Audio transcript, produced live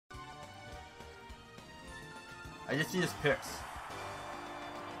I just see his picks.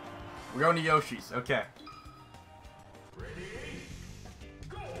 We're going to Yoshi's. Okay. Ready,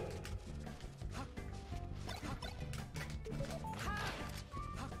 go!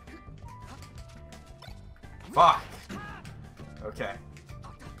 Fuck. Okay.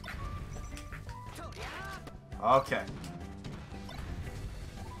 Okay.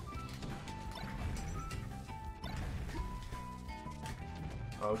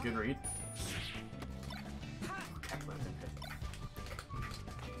 Oh, good read. Can't let him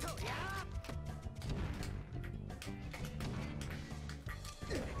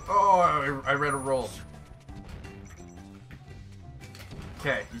hit. Oh, I read a roll.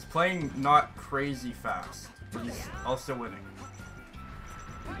 Okay, he's playing not crazy fast, but he's also winning.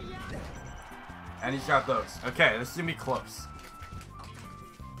 And he's got those. Okay, this is gonna be close.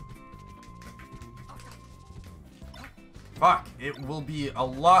 Fuck, it will be a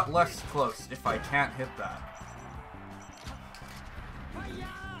lot less close if I can't hit that.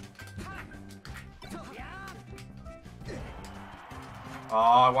 Oh,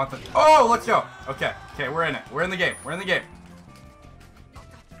 I want the... Oh, let's go! Okay, okay, we're in it. We're in the game. We're in the game.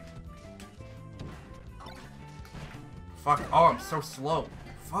 Fuck, oh, I'm so slow.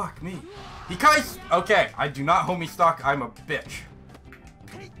 Fuck me. He guys... Okay, I do not homie stock. I'm a bitch.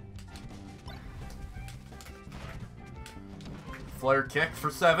 Flare kick for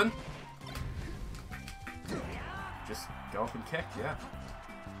 7. Just go up and kick, yeah.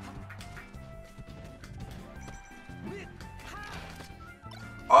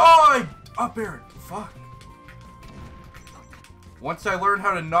 Oh, I up air. Fuck. Once I learn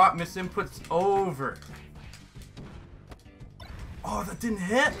how to not miss inputs, over. Oh, that didn't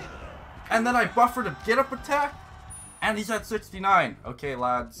hit. And then I buffered a get up attack. And he's at 69. Okay,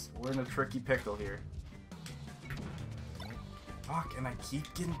 lads. We're in a tricky pickle here. Fuck, and I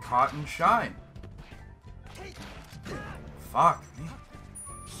keep getting caught in shine. Fuck me.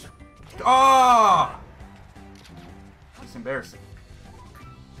 Oh! It's embarrassing.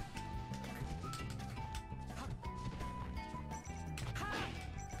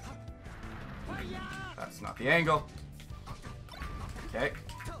 That's not the angle. Okay.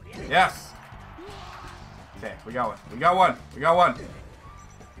 Yes! Okay, we got one. We got one. We got one.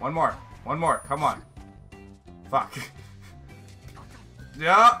 One more. One more. Come on. Fuck.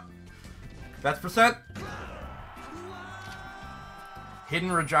 Yeah. That's percent.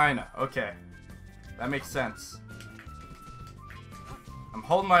 Hidden Regina. Okay. That makes sense. I'm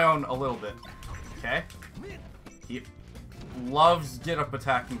holding my own a little bit. Okay. He loves get up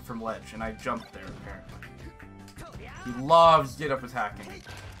attacking from ledge, and I jumped there apparently. He loves get up attacking.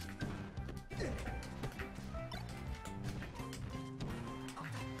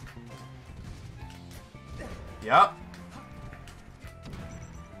 Yep.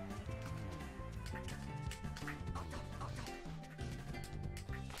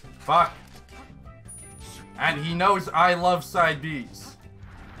 Fuck. And he knows I love side Bs.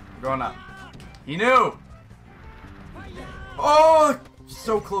 We're going up. He knew! Oh!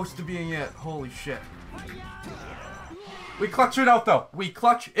 So close to being it. Holy shit. We clutch it out though. We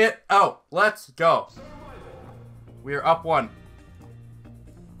clutch it out. Let's go. We are up 1.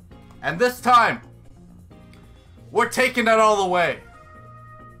 And this time, we're taking it all the way.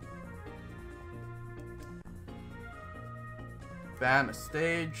 Ban a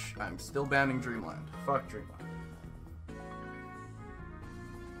stage. I'm still banning Dreamland. Fuck Dreamland.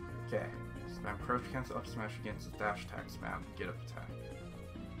 Okay. Spam crouch cancel up smash against the dash attack spam. Get up attack.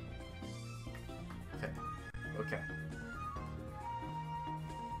 Okay. Okay.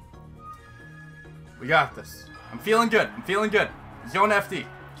 We got this. I'm feeling good. I'm feeling good. Zone FD.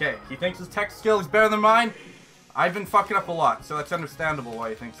 Okay. He thinks his tech skill is better than mine. I've been fucking up a lot, so that's understandable why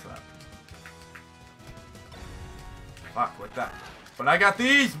he thinks that. Fuck, like that. But I got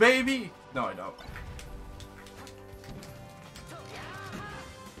these, baby! No, I don't.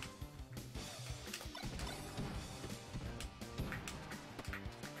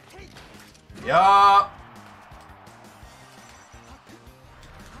 Yup!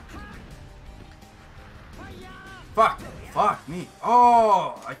 Fuck! Fuck me!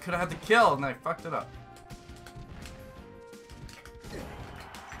 Oh! I could have had the kill and I fucked it up.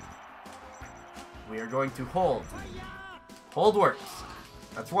 We are going to hold. Hold works.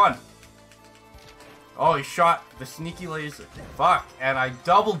 That's 1. Oh, he shot the sneaky laser. Fuck. And I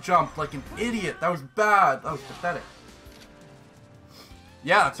double jumped like an idiot. That was bad. That was pathetic.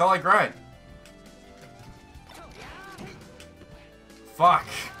 Yeah, that's all I grind. Fuck.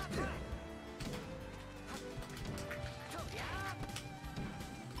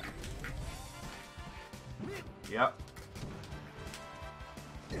 Yep.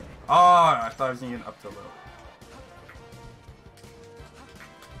 Oh, I thought I was gonna get up to a little.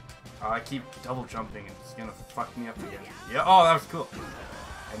 Oh, I keep double jumping. It's gonna fuck me up again. Yeah. Oh, that was cool.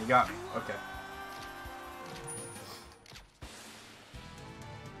 And you got me. Okay.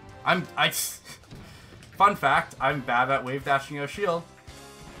 Fun fact, I'm bad at wave dashing a shield.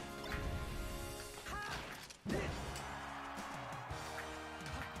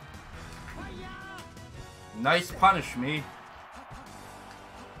 Nice punish, me.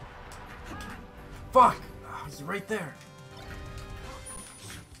 Fuck! Oh, he's right there.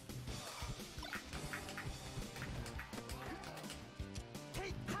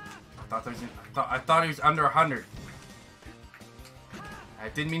 I thought he was under 100. I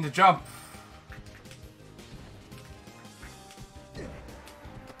didn't mean to jump. And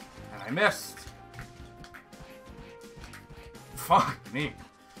I missed. Fuck me.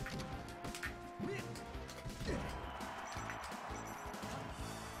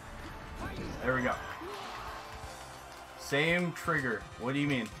 There we go. Same trigger. What do you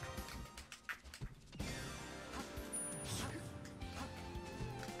mean?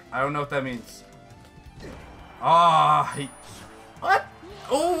 I don't know what that means. Ah, what?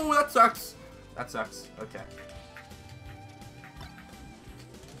 Oh, that sucks. That sucks. Okay.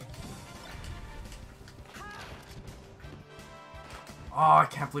 Oh, I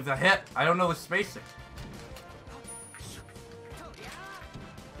can't believe that hit. I don't know the spacing.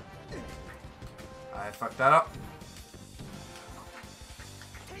 I fucked that up.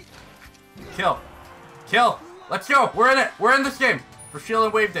 Kill. Kill. Let's go. We're in it. We're in this game. For shield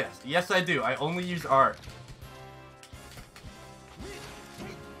and wave dance. Yes, I do. I only use R.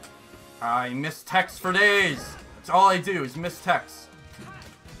 I miss text for days. That's all I do is miss text.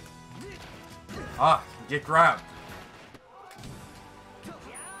 Ah, get grabbed.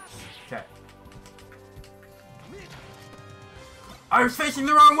 Okay. I was facing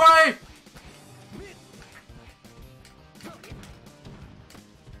the wrong way!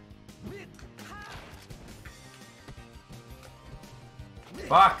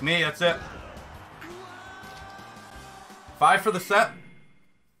 Fuck me, that's it. 5 for the set.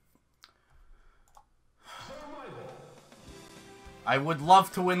 I would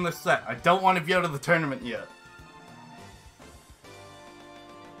love to win this set. I don't want to be out of the tournament yet.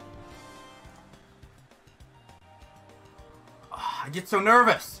 I get so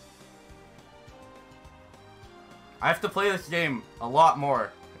nervous. I have to play this game a lot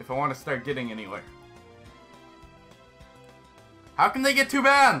more if I want to start getting anywhere. How can they get 2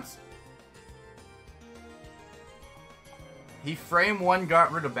 bans? He frame 1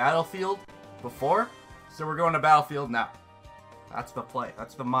 got rid of Battlefield before, so we're going to Battlefield now. That's the play.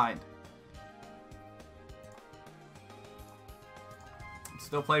 That's the mind.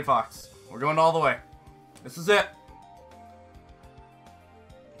 Still play Fox. We're going all the way. This is it.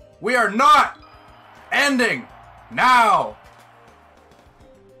 We are not ending now.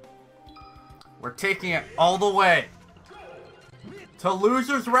 We're taking it all the way to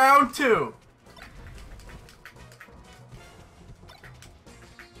losers round 2.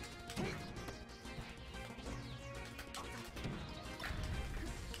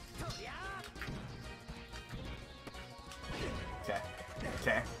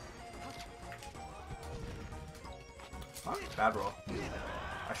 Okay. Oh, bad roll.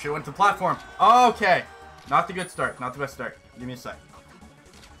 I should have went to platform. Okay. Not the good start. Not the best start. Give me a sec.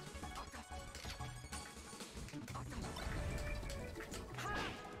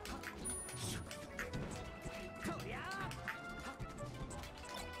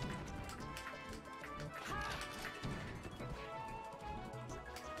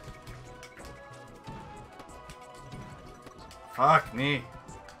 Fuck me.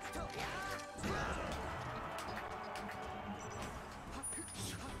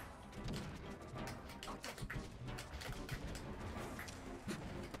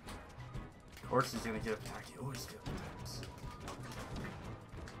 Of course he's gonna get attacked. He always gets attacks.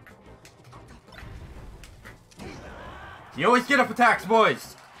 You always get up attacks,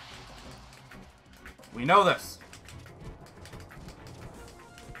 boys! We know this.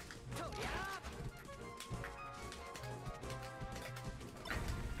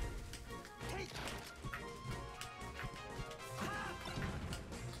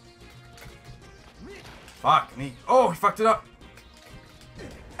 Fuck me. Oh, he fucked it up.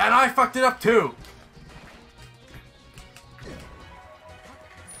 And I fucked it up too.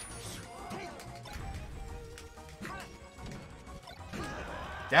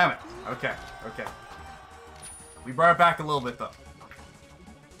 Damn it. Okay, okay. We brought it back a little bit though.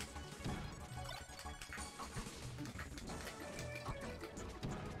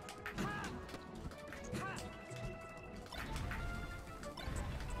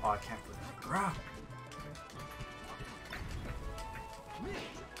 Oh, I can't believe it. Grab.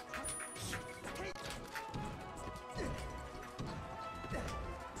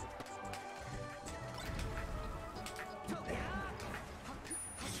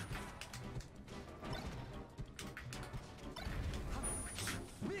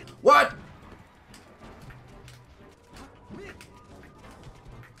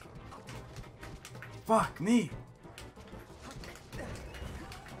 Fuck me.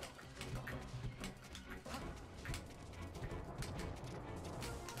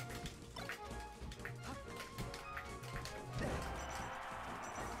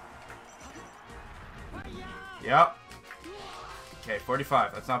 Yep. Okay,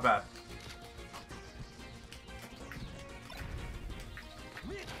 45. That's not bad.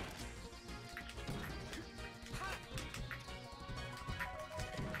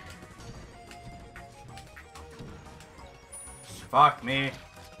 Fuck me.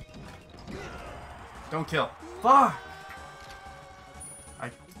 Don't kill. Fuck.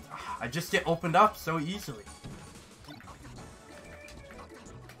 I just get opened up so easily.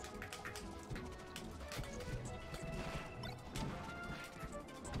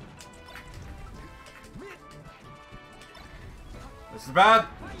 This is bad.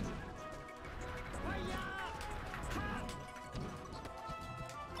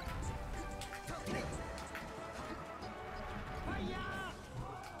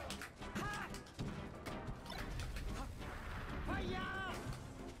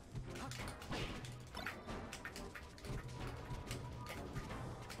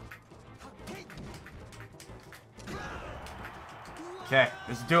 Okay,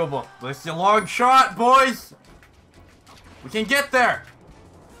 this is doable. This is a long shot, boys! We can get there!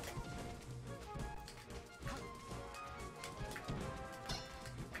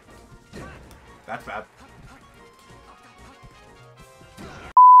 That's bad.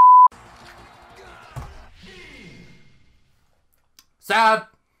 Sad!